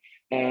 right?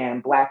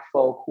 And Black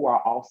folk who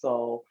are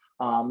also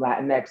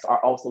Latinx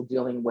are also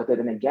dealing with it.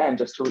 And again,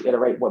 just to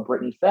reiterate what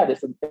Brittney said,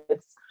 it's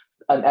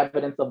an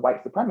evidence of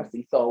white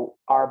supremacy. So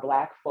are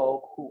Black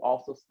folk who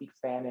also speak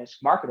Spanish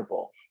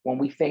marketable? When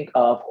we think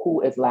of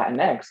who is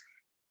Latinx,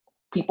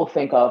 people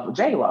think of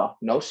J-Lo,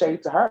 no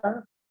shade to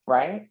her,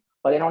 right?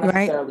 But they don't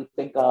necessarily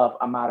think of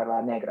Amara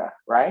La Negra,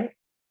 right?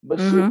 But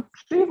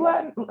she's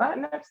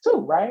Latinx too,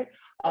 right?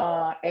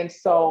 And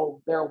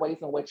so there are ways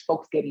in which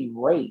folks get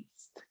erased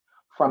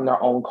from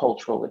their own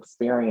cultural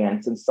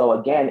experience. And so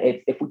again,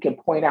 if we can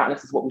point out, and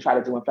this is what we try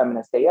to do in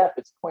Feminist AF,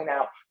 is point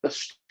out the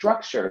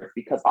structures,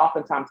 because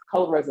oftentimes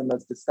colorism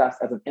is discussed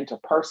as an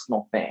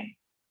interpersonal thing.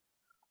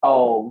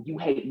 Oh, you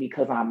hate me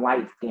because I'm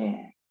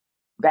light-skinned,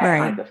 that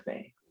kind of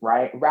thing,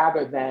 right?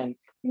 Rather than,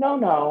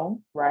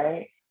 no,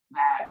 right?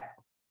 That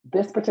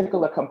this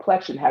particular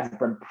complexion has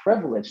been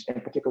privileged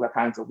in particular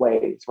kinds of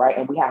ways, right?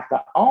 And we have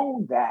to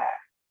own that.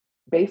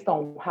 Based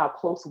on how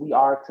close we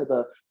are to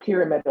the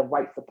pyramid of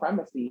white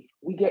supremacy,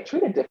 we get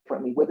treated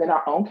differently within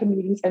our own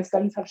communities. And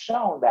studies have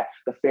shown that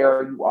the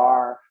fairer you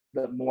are,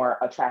 the more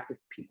attractive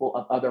people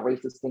of other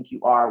races think you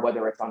are,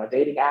 whether it's on a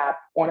dating app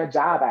or on a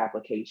job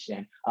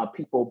application.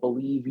 People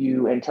believe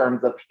you in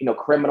terms of,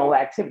 criminal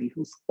activity,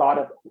 who's thought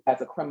of as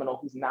a criminal,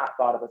 who's not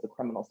thought of as a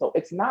criminal. So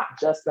it's not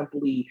just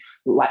simply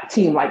like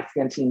team light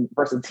skin team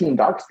versus team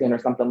dark skin or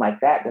something like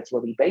that. That's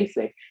really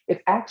basic.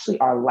 It's actually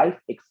our life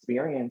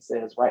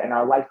experiences, right? And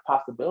our life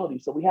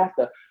possibilities. So we have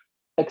to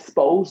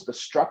expose the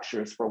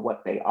structures for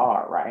what they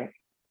are, right?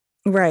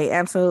 Right,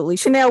 absolutely.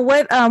 Chanel,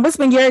 what's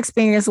been your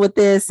experience with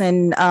this,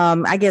 and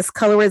I guess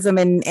colorism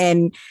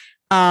and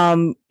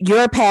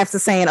your path to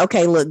saying,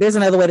 okay, look, there's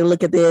another way to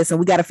look at this, and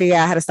we got to figure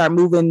out how to start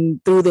moving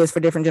through this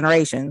for different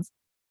generations.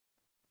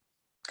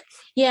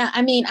 Yeah,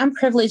 I mean, I'm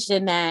privileged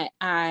in that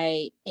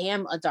I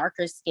am a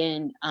darker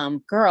skinned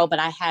girl, but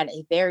I had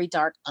a very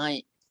dark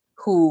aunt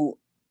who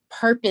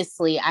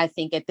purposely, I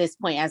think at this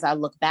point, as I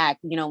look back,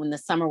 you know, when the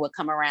summer would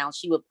come around,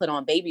 she would put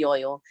on baby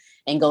oil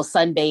and go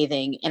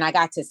sunbathing. And I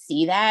got to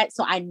see that.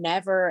 So I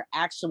never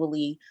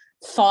actually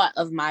thought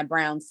of my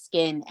brown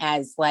skin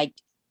as like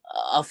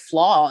a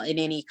flaw in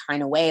any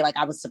kind of way. Like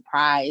I was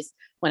surprised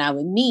when I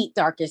would meet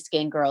darker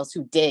skinned girls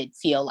who did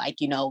feel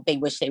like, you know, they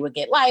wish they would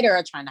get lighter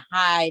or trying to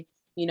hide,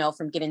 you know,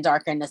 from getting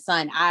darker in the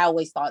sun. I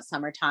always thought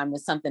summertime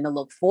was something to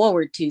look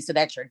forward to so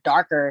that your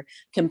darker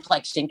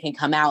complexion can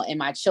come out. And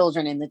my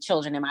children and the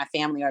children in my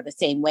family are the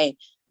same way.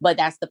 But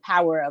that's the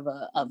power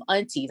of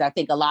aunties. I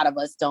think a lot of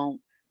us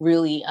don't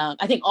really,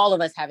 I think all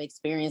of us have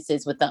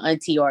experiences with the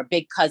auntie or a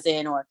big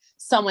cousin or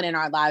someone in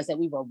our lives that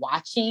we were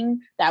watching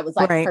that was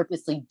like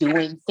purposely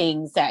doing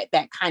things that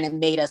kind of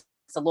made us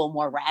a little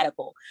more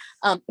radical.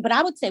 But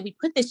I would say we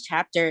put this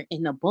chapter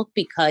in the book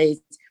because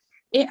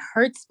it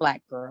hurts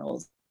Black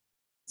girls.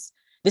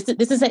 This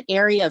is an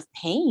area of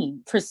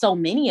pain for so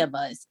many of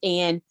us.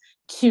 And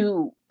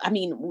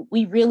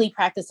we really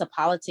practice a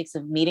politics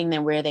of meeting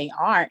them where they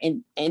are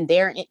and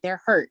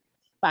they're hurt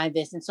by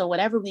this. And so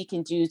whatever we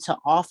can do to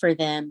offer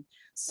them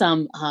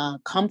some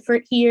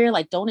comfort here,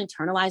 like don't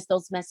internalize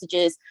those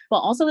messages, but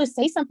also to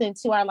say something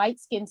to our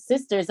light-skinned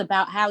sisters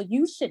about how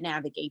you should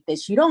navigate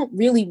this. You don't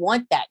really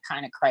want that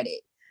kind of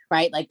credit,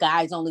 right? Like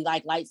guys only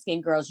like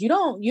light-skinned girls. You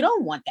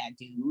don't want that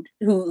dude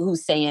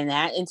who's saying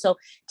that. And so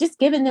just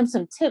giving them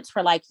some tips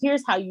for like,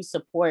 here's how you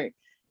support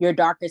your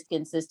darker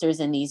skinned sisters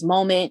in these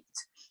moments.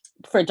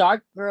 For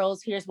dark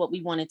girls, here's what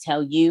we want to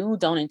tell you.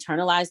 Don't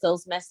internalize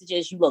those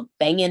messages. You look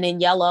banging in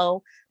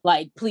yellow.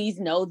 Like, please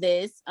know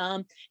this.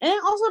 And then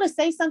also to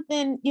say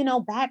something, you know,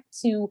 back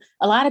to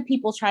a lot of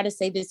people try to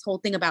say this whole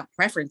thing about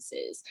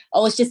preferences.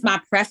 Oh, it's just my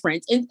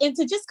preference. And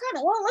to just kind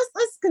of, well,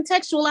 let's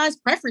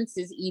contextualize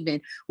preferences even.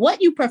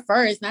 What you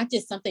prefer is not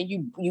just something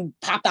you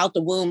pop out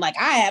the womb like,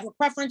 I have a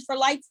preference for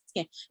light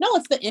skin. No,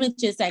 it's the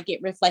images that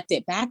get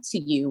reflected back to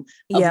you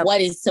of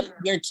what is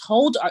you're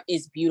told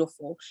is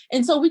beautiful.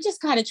 And so we just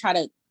kind of try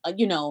to,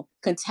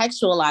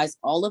 contextualize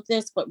all of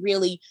this, but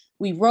really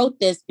we wrote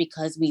this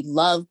because we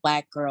love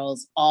Black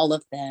girls, all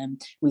of them.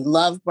 We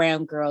love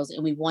brown girls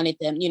and we wanted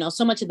them,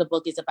 so much of the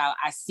book is about,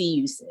 I see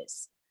you,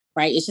 sis,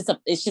 right?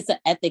 It's just an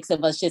ethics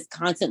of us just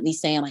constantly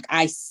saying like,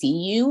 I see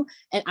you.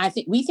 And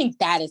we think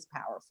that is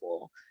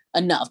powerful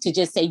enough to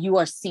just say you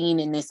are seen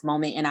in this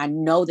moment. And I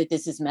know that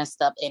this is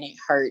messed up and it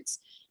hurts.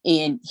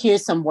 And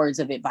here's some words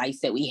of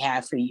advice that we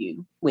have for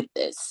you with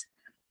this.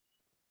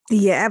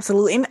 Yeah,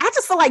 absolutely. And I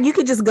just feel like you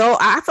could just go,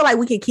 I feel like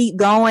we could keep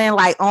going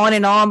like on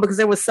and on because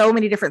there was so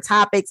many different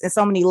topics and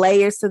so many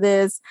layers to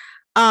this.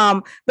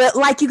 But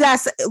like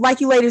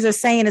you ladies are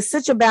saying,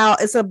 it's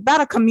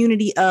about a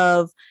community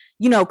of,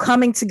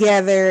 coming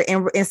together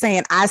and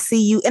saying, I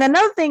see you. And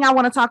another thing I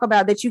want to talk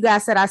about that you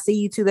guys said, I see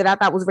you too, that I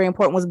thought was very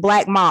important was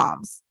Black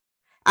moms.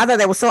 I thought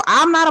that was so.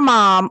 I'm not a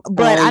mom,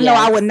 but I know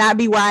I would not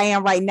be where I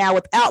am right now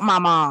without my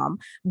mom.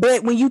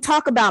 But when you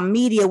talk about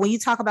media, when you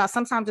talk about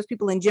sometimes just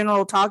people in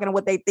general talking to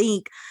what they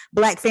think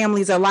Black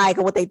families are like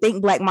or what they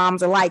think Black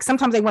moms are like,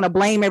 sometimes they want to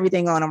blame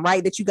everything on them,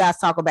 right? That you guys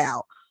talk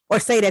about or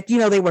say that,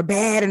 they were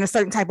bad in a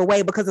certain type of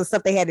way because of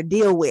stuff they had to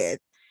deal with,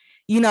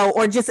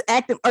 or just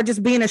acting or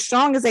just being as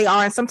strong as they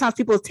are. And sometimes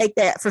people take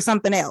that for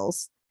something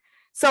else.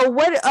 So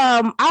what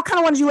I kind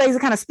of wanted you ladies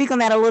to kind of speak on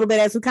that a little bit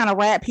as we kind of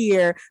wrap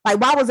here.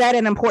 Like, why was that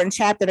an important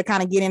chapter to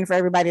kind of get in for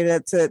everybody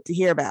to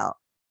hear about?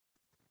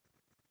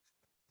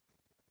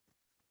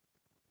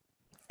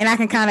 And I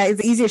can kind of,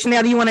 it's easier.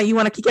 Chanel, do you want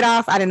to kick it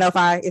off? I don't know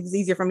if it's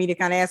easier for me to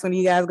kind of ask when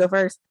you guys go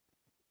first.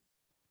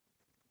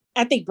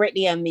 I think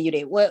Brittney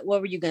unmuted. What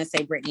were you going to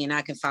say, Brittney? And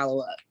I can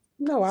follow up.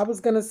 No, I was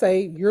going to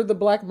say you're the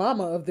Black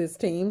mama of this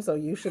team, so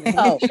you should.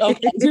 Oh,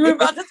 okay. You were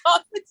about to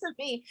talk to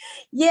me.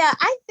 Yeah,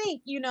 I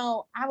think,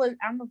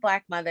 I'm a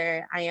Black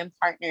mother. I am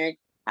partnered.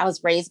 I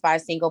was raised by a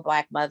single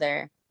Black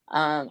mother.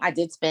 I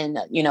did spend,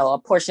 a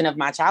portion of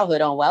my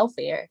childhood on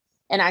welfare.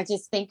 And I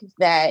just think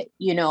that,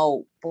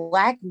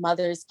 Black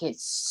mothers get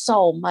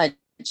so much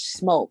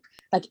smoke.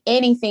 Like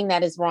anything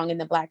that is wrong in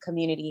the Black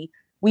community,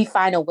 we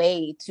find a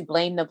way to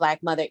blame the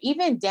Black mother,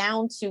 even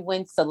down to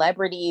when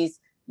celebrities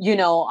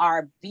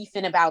are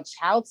beefing about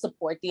child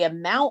support, the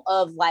amount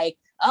of like,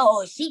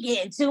 oh, she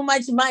getting too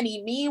much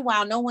money.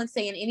 Meanwhile, no one's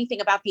saying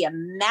anything about the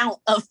amount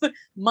of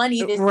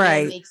money this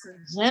man makes in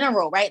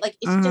general, right? Like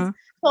it's just,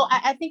 so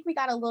I think we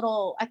got a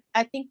little,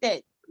 I think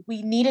that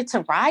we needed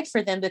to ride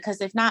for them because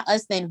if not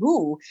us, then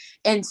who?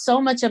 And so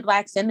much of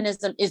Black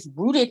feminism is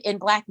rooted in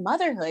Black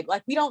motherhood.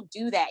 Like we don't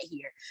do that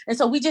here. And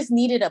so we just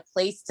needed a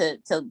place to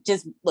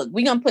just look,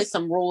 we're going to put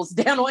some rules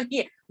down on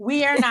here.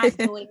 We are not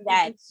doing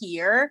that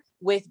here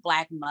with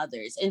Black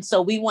mothers. And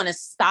so we want to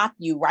stop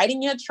you right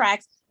in your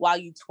tracks while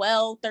you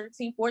 12,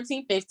 13,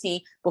 14,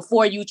 15,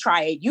 before you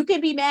try it. You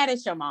can be mad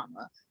at your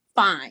mama.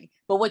 Fine.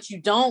 But what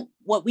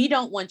we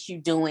don't want you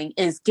doing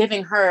is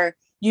giving her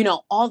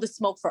all the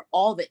smoke for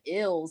all the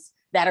ills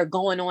that are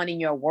going on in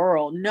your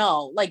world.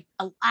 No, like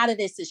a lot of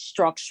this is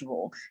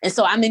structural. And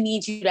so I'm going to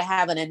need you to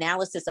have an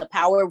analysis of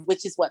power,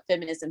 which is what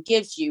feminism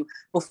gives you,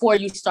 before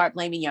you start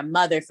blaming your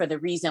mother for the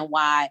reason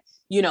why,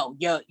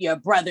 your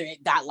brother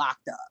got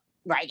locked up.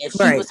 right? If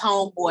she was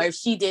home or if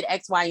she did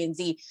X, Y, and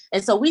Z.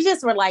 And so we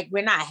just were like,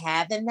 we're not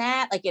having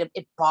that. Like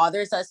it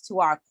bothers us to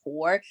our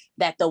core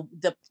that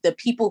the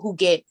people who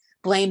get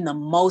blamed the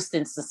most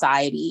in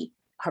society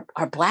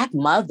are Black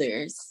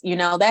mothers. You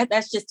know,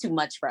 that's just too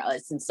much for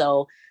us. And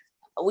so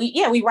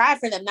we ride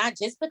for them, not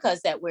just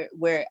because that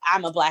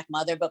I'm a Black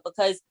mother, but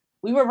because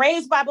we were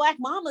raised by Black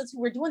mamas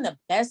who were doing the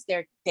best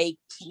they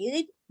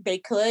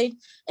could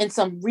in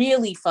some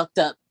really fucked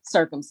up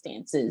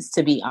circumstances,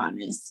 to be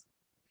honest.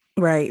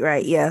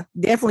 Right. Yeah.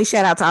 Definitely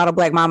shout out to all the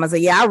Black mamas.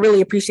 And yeah, I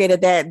really appreciated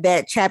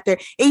that chapter.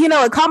 And, you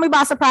know, it caught me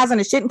by surprise and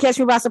it shouldn't catch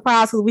me by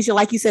surprise because we should,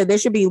 like you said, there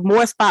should be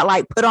more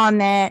spotlight put on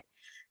that.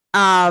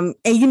 And,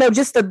 you know,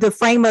 just the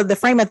frame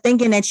of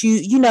thinking that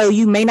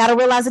you may not have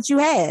realized that you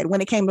had when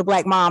it came to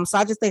Black moms. So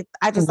I just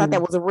thought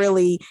that was a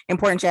really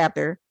important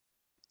chapter.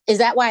 Is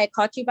that why it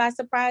caught you by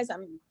surprise?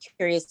 I'm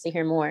curious to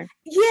hear more.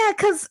 Yeah,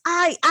 because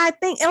I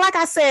think, and like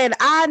I said,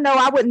 I know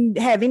I wouldn't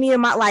have any of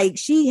my, like,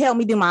 she helped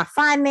me do my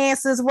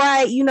finances,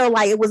 right? You know,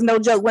 like, it was no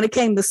joke when it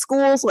came to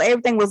school, so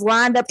everything was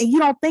lined up. And you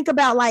don't think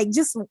about, like,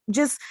 just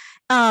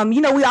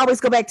you know, we always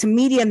go back to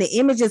media and the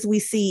images we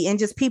see and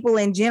just people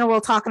in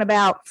general talking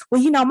about, well,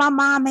 you know, my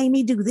mom made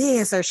me do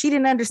this or she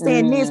didn't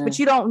understand this, but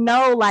you don't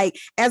know, like,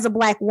 as a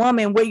Black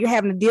woman, what you're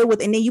having to deal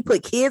with. And then you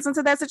put kids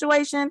into that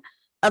situation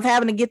of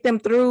having to get them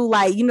through,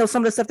 like, you know,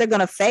 some of the stuff they're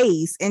going to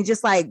face and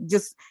just,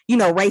 you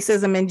know,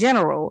 racism in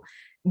general.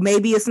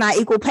 Maybe it's not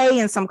equal pay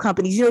in some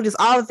companies, you know, just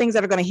all the things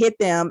that are going to hit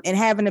them and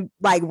having to,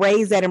 like,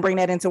 raise that and bring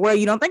that into where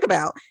you don't think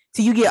about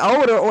till you get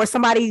older or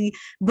somebody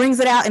brings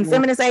it out in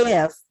Feminist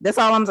AF. That's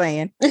all I'm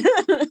saying.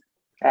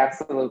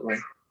 Absolutely.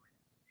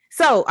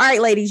 So, all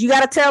right, ladies, you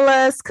got to tell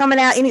us coming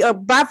out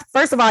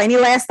first of all, any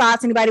last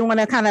thoughts anybody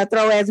want to kind of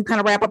throw as we kind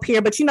of wrap up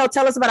here, but, you know,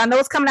 tell us about, I know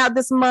it's coming out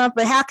this month,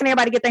 but how can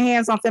everybody get their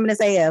hands on Feminist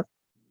AF?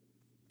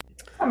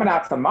 Coming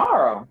out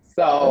tomorrow.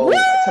 So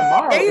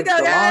tomorrow is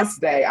the launch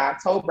day,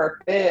 October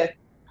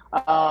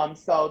 5th.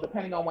 So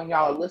depending on when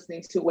y'all are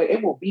listening to it,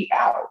 it will be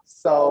out.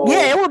 So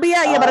yeah, it will be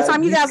out. Yeah, by the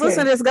time you guys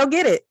listen to this, go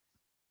get it.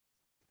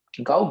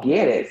 Go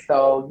get it.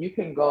 So you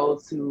can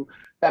go to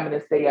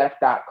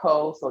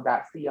feministaf.co, so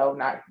 .co,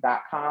 not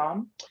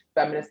 .com,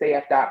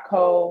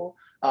 feministaf.co.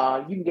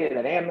 You can get it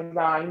at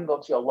Amazon. You can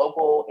go to your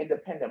local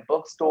independent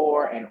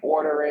bookstore and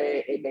order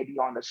it. It may be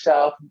on the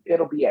shelf.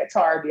 It'll be at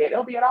Target.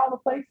 It'll be at all the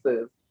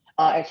places.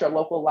 At your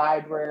local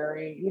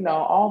library, you know,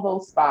 all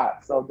those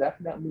spots. So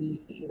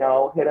definitely, you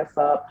know, hit us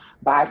up,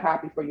 buy a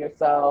copy for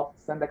yourself,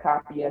 send a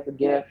copy as a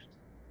gift.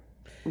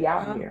 We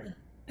out here.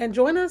 And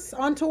join us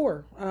on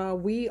tour.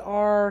 We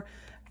are,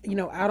 you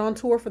know, out on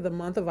tour for the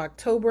month of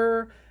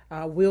October.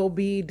 We'll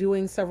be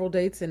doing several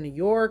dates in New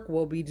York.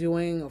 We'll be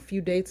doing a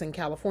few dates in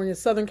California,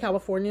 Southern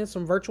California,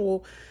 some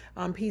virtual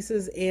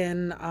pieces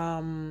in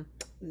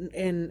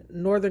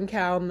Northern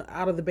Cal,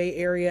 out of the Bay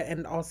Area,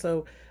 and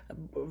also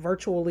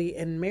virtually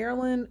in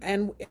Maryland.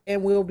 And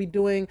we'll be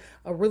doing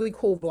a really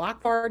cool block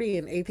party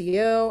in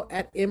ATL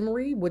at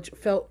Emory, which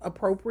felt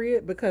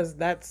appropriate because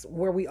that's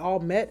where we all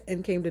met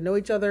and came to know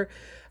each other,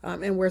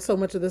 and where so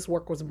much of this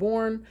work was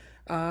born.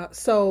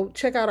 So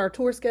check out our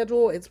tour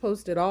schedule. It's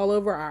posted all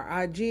over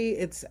our IG.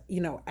 It's, you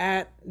know,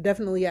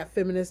 definitely at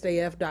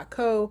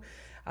feministaf.co.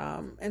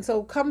 And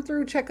so come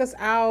through, check us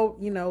out,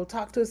 you know,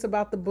 talk to us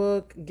about the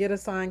book, get a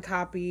signed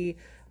copy.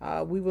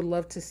 We would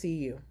love to see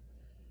you.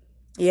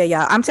 Yeah,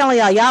 y'all. I'm telling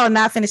y'all are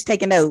not finished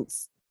taking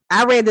notes.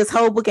 I read this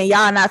whole book and y'all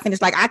are not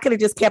finished. Like, I could have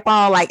just kept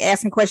on, like,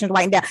 asking questions,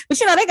 writing down. But,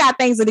 you know, they got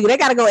things to do. They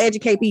got to go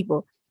educate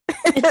people.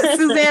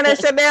 Susana,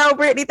 Chanel,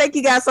 Brittney, thank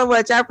you guys so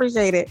much. I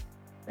appreciate it.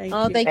 Thank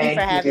you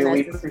for having us.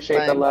 We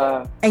appreciate the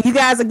love. And you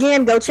guys,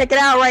 again, go check it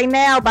out right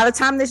now. By the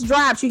time this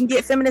drops, you can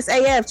get Feminist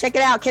AF. Check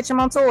it out. Catch them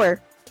on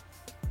tour.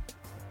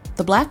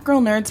 The Black Girl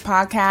Nerds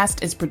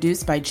podcast is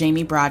produced by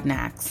Jamie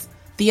Broadnax.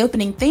 The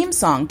opening theme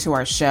song to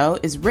our show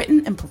is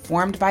written and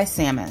performed by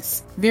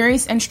Samus.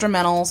 Various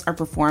instrumentals are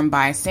performed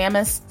by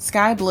Samus,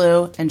 Sky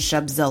Blue, and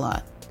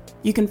Shubzilla.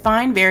 You can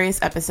find various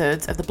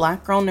episodes of the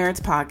Black Girl Nerds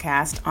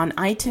podcast on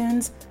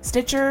iTunes,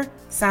 Stitcher,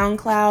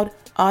 SoundCloud,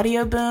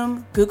 Audio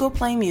Boom, Google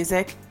Play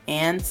Music,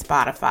 and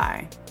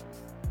Spotify.